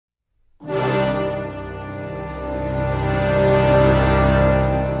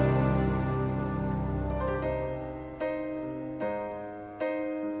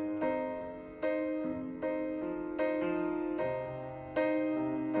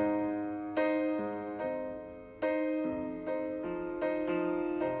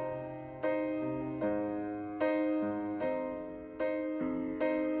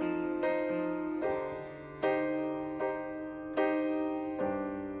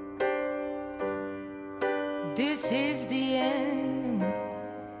this is the end.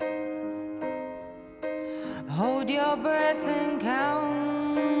 Hold your breath and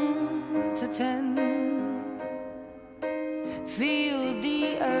count to 10. Feel the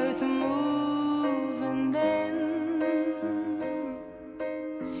earth move and then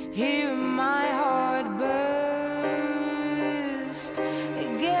hear my heart burst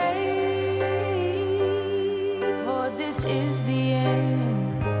again. For this is the end.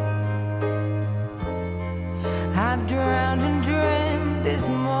 I've drowned and dreamt this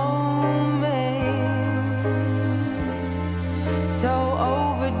moment, so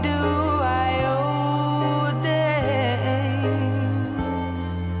overdue. I owe them.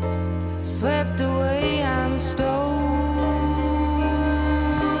 Swept away, I'm stolen.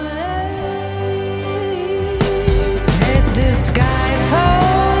 Let the sky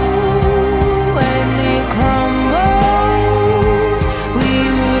fall when it crumbles. We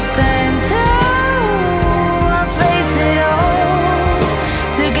will stand tall, face it all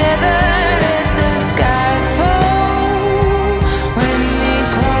together. Let the sky fall when it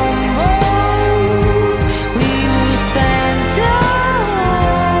crumbles. We will stand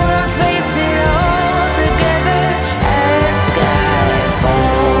tall, face it all together. Let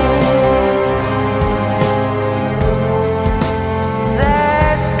Skyfall.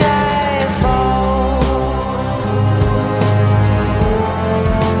 That Skyfall.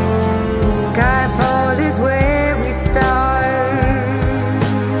 Skyfall is where we start.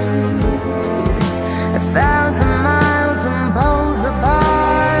 1,000 miles and poles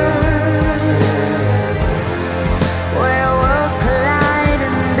apart, where worlds collide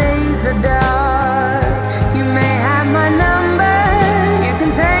and days are dark. You may have my number, you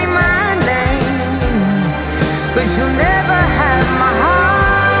can take my name, but you'll never